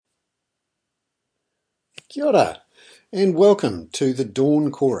Kia ora, and welcome to the Dawn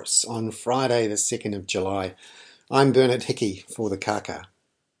Chorus on Friday the 2nd of July. I'm Bernard Hickey for the Kaka.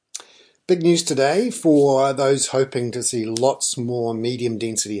 Big news today for those hoping to see lots more medium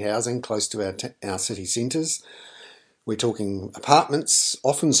density housing close to our city centres. We're talking apartments,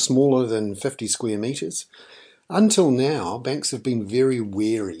 often smaller than 50 square metres. Until now, banks have been very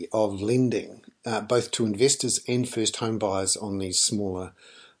wary of lending, both to investors and first home buyers on these smaller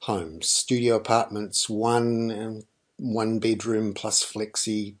homes. Studio apartments, one bedroom plus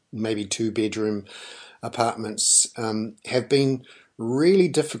flexi, maybe 2 bedroom apartments, have been really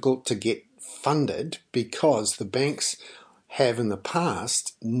difficult to get funded because the banks have in the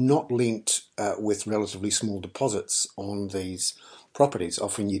past not lent with relatively small deposits on these properties.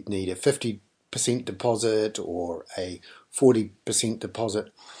 Often you'd need a 50% deposit or a 40%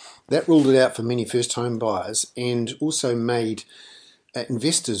 deposit. That ruled it out for many first home buyers and also made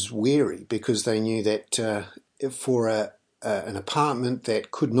investors wary because they knew that for an apartment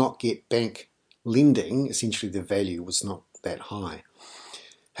that could not get bank lending, essentially the value was not that high.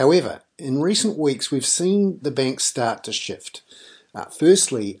 However, in recent weeks we've seen the banks start to shift.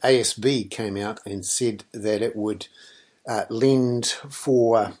 Firstly, ASB came out and said that it would lend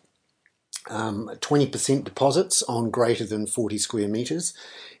for 20% deposits on greater than 40 square metres,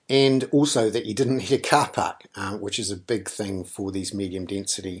 and also that you didn't need a car park, which is a big thing for these medium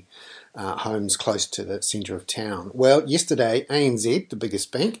density homes close to the centre of town. Well, yesterday ANZ, the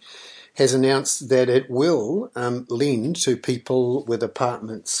biggest bank, has announced that it will lend to people with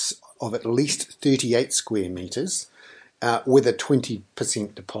apartments of at least 38 square metres with a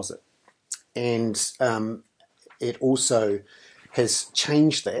 20% deposit. And it also has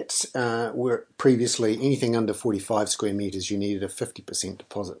changed that, where previously anything under 45 square metres you needed a 50%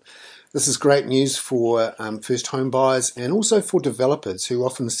 deposit. This is great news for first home buyers and also for developers who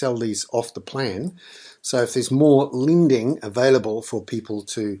often sell these off the plan. So if there's more lending available for people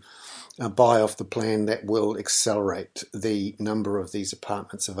to buy off the plan, that will accelerate the number of these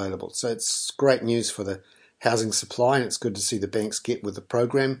apartments available. So it's great news for the housing supply, and it's good to see the banks get with the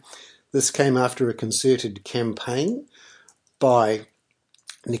program. This came after a concerted campaign by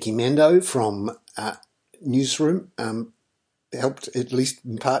Nikki Mando from Newsroom, helped at least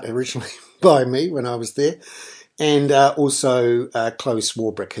in part originally by me when I was there, and also Chloe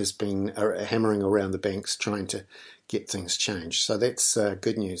Swarbrick has been hammering around the banks trying to get things changed. So that's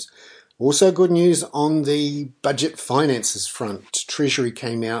good news. Also good news on the budget finances front. Treasury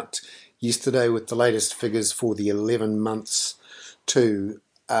came out yesterday with the latest figures for the 11 months to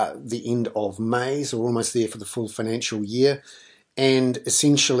the end of May, so we're almost there for the full financial year, and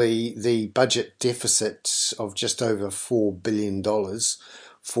essentially the budget deficit of just over $4 billion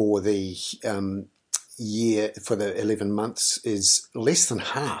for the year, for the 11 months, is less than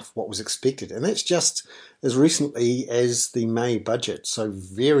half what was expected, and that's just as recently as the May budget. So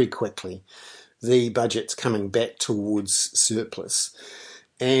very quickly the budget's coming back towards surplus.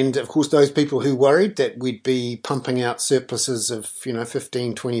 And of course, those people who worried that we'd be pumping out surpluses of,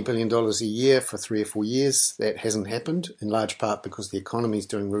 $15-20 billion a year for 3 or 4 years, that hasn't happened, in large part because the economy is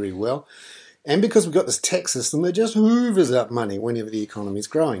doing really well. And because we've got this tax system that just hoovers up money whenever the economy is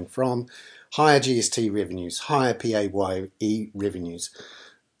growing, from higher GST revenues, higher PAYE revenues.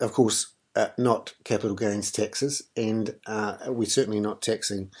 Of course, not capital gains taxes, and we're certainly not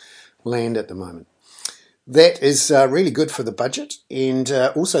taxing land at the moment. That is really good for the budget, and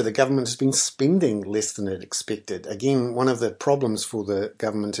also the government has been spending less than it expected. Again, one of the problems for the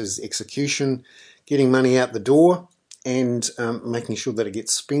government is execution, getting money out the door and making sure that it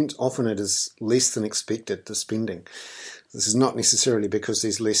gets spent. Often it is less than expected, the spending. This is not necessarily because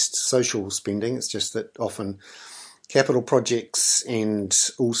there's less social spending, it's just that often capital projects and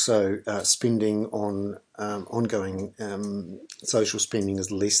also spending on ongoing social spending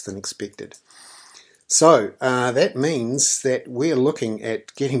is less than expected. So that means that we're looking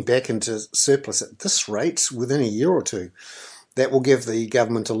at getting back into surplus at this rate within a year or two. That will give the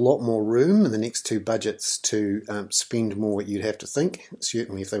government a lot more room in the next 2 budgets to spend more, you'd have to think,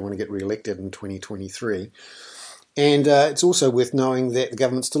 certainly if they want to get re-elected in 2023. And it's also worth knowing that the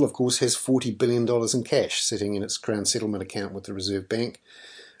government still, of course, has $40 billion in cash sitting in its Crown Settlement account with the Reserve Bank.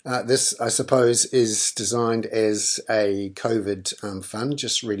 This, I suppose, is designed as a COVID fund,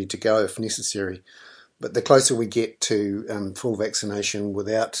 just ready to go if necessary. But the closer we get to full vaccination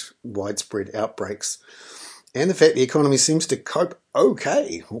without widespread outbreaks, and the fact the economy seems to cope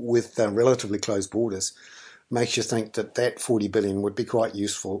okay with relatively closed borders, makes you think that that 40 billion would be quite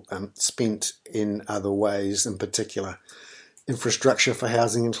useful spent in other ways, in particular infrastructure for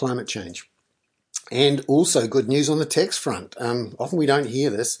housing and climate change. And also good news on the tax front. Often we don't hear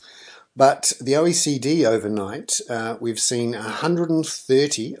this, But the OECD overnight, we've seen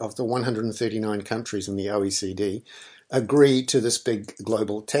 130 of the 139 countries in the OECD agree to this big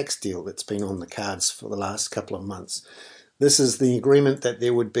global tax deal that's been on the cards for the last couple of months. This is the agreement that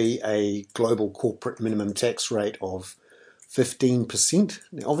there would be a global corporate minimum tax rate of 15%.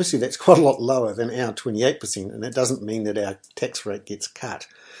 Now, obviously, that's quite a lot lower than our 28%, and that doesn't mean that our tax rate gets cut.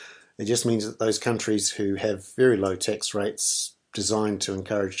 It just means that those countries who have very low tax rates designed to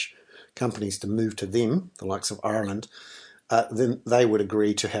encourage companies to move to them, the likes of Ireland, then they would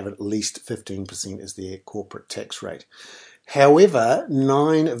agree to have at least 15% as their corporate tax rate. However,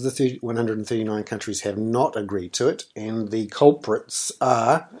 9 of the 139 countries have not agreed to it, and the culprits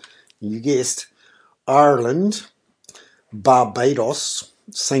are, you guessed, Ireland, Barbados,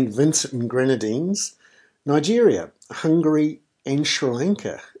 St. Vincent and Grenadines, Nigeria, Hungary, and Sri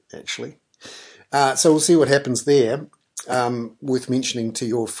Lanka, actually. So we'll see what happens there. Worth mentioning to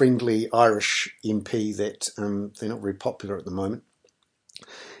your friendly Irish MP that they're not very popular at the moment.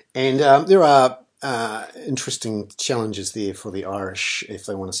 And there are interesting challenges there for the Irish if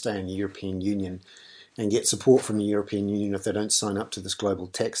they want to stay in the European Union and get support from the European Union if they don't sign up to this global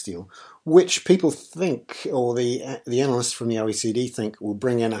tax deal, which people think, or the analysts from the OECD think, will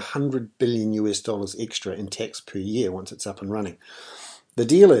bring in $100 billion extra in tax per year once it's up and running. The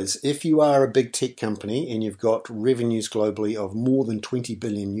deal is, if you are a big tech company and you've got revenues globally of more than 20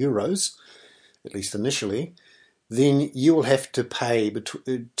 billion euros, at least initially, then you will have to pay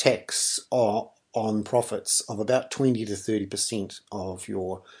tax on profits of about 20 to 30% of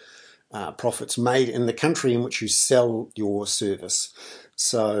your profits made in the country in which you sell your service.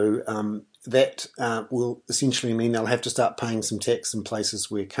 So that will essentially mean they'll have to start paying some tax in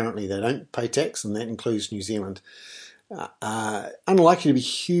places where currently they don't pay tax, and that includes New Zealand. Unlikely to be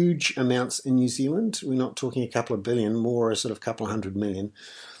huge amounts in New Zealand. We're not talking a couple of billion, more a sort of couple of 100 million,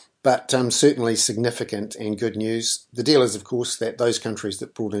 but certainly significant and good news. The deal is, of course, that those countries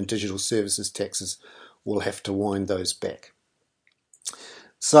that brought in digital services taxes will have to wind those back.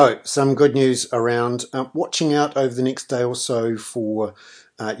 So, some good news around watching out over the next day or so for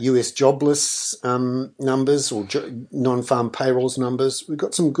US jobless numbers or non-farm payrolls numbers. We've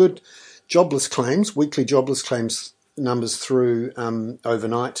got some good jobless claims, weekly jobless claims numbers through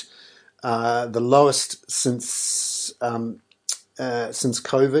overnight. The lowest since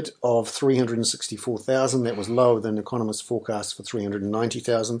COVID of 364,000. That was lower than economists' forecast for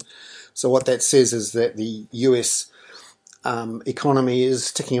 390,000. So what that says is that the US economy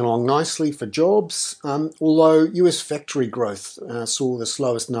is ticking along nicely for jobs, although US factory growth saw the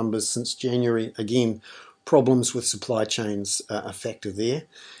slowest numbers since January. Again, problems with supply chains a factor there.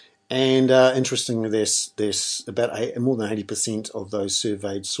 And interestingly, there's about more than 80% of those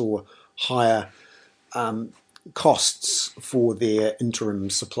surveyed saw higher costs for their interim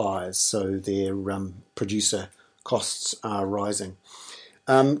suppliers, so their producer costs are rising.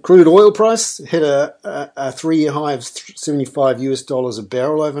 Crude oil price hit a 3-year high of $75 a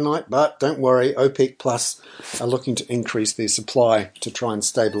barrel overnight, but don't worry, OPEC Plus are looking to increase their supply to try and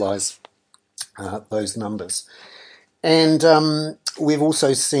stabilise those numbers. And we've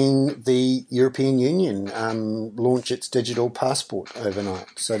also seen the European Union launch its digital passport overnight,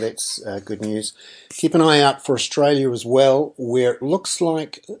 so that's good news. Keep an eye out for Australia as well, where it looks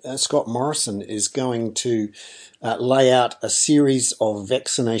like Scott Morrison is going to lay out a series of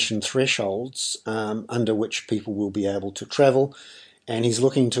vaccination thresholds under which people will be able to travel, and he's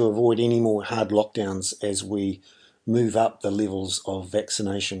looking to avoid any more hard lockdowns as we move up the levels of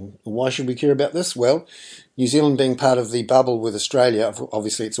vaccination. Why should we care about this? Well, New Zealand being part of the bubble with Australia,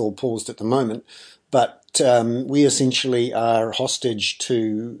 obviously it's all paused at the moment, but we essentially are hostage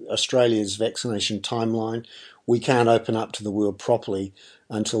to Australia's vaccination timeline. We can't open up to the world properly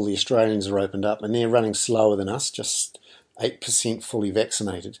until the Australians are opened up, and they're running slower than us, just 8% fully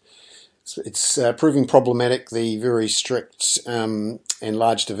vaccinated. It's proving problematic, the very strict and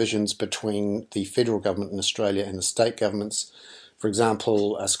large divisions between the federal government in Australia and the state governments. For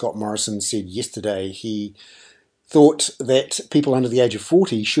example, Scott Morrison said yesterday he thought that people under the age of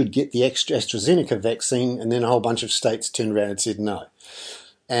 40 should get the AstraZeneca vaccine, and then a whole bunch of states turned around and said no.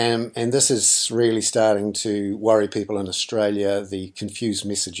 And this is really starting to worry people in Australia, the confused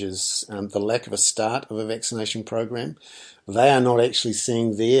messages, the lack of a start of a vaccination program. They are not actually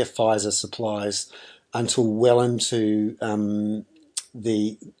seeing their Pfizer supplies until well into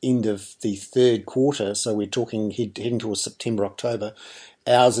the end of the third quarter, so we're talking heading towards September, October.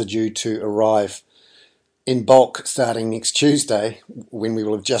 Ours are due to arrive in bulk starting next Tuesday, when we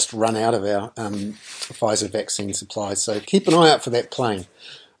will have just run out of our Pfizer vaccine supplies. So keep an eye out for that plane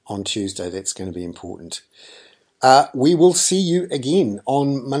on Tuesday. That's going to be important. We will see you again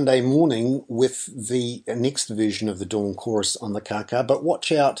on Monday morning with the next version of the Dawn Chorus on the Kaka. But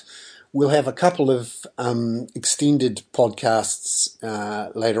watch out, we'll have a couple of extended podcasts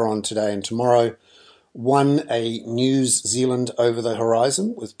later on today and tomorrow. One, a New Zealand Over the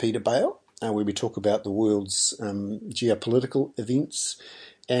Horizon with Peter Bale, where we talk about the world's geopolitical events.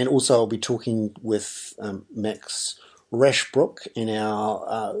 And also I'll be talking with Max Rashbrook in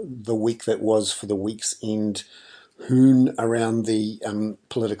our The Week That Was for the Week's End hoon around the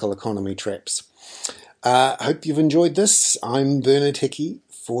political economy traps. Hope you've enjoyed this. I'm Bernard Hickey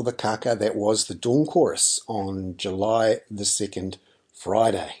for the Kaka. That was the Dawn Chorus on July the 2nd,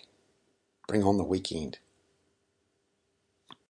 Friday. Bring on the weekend.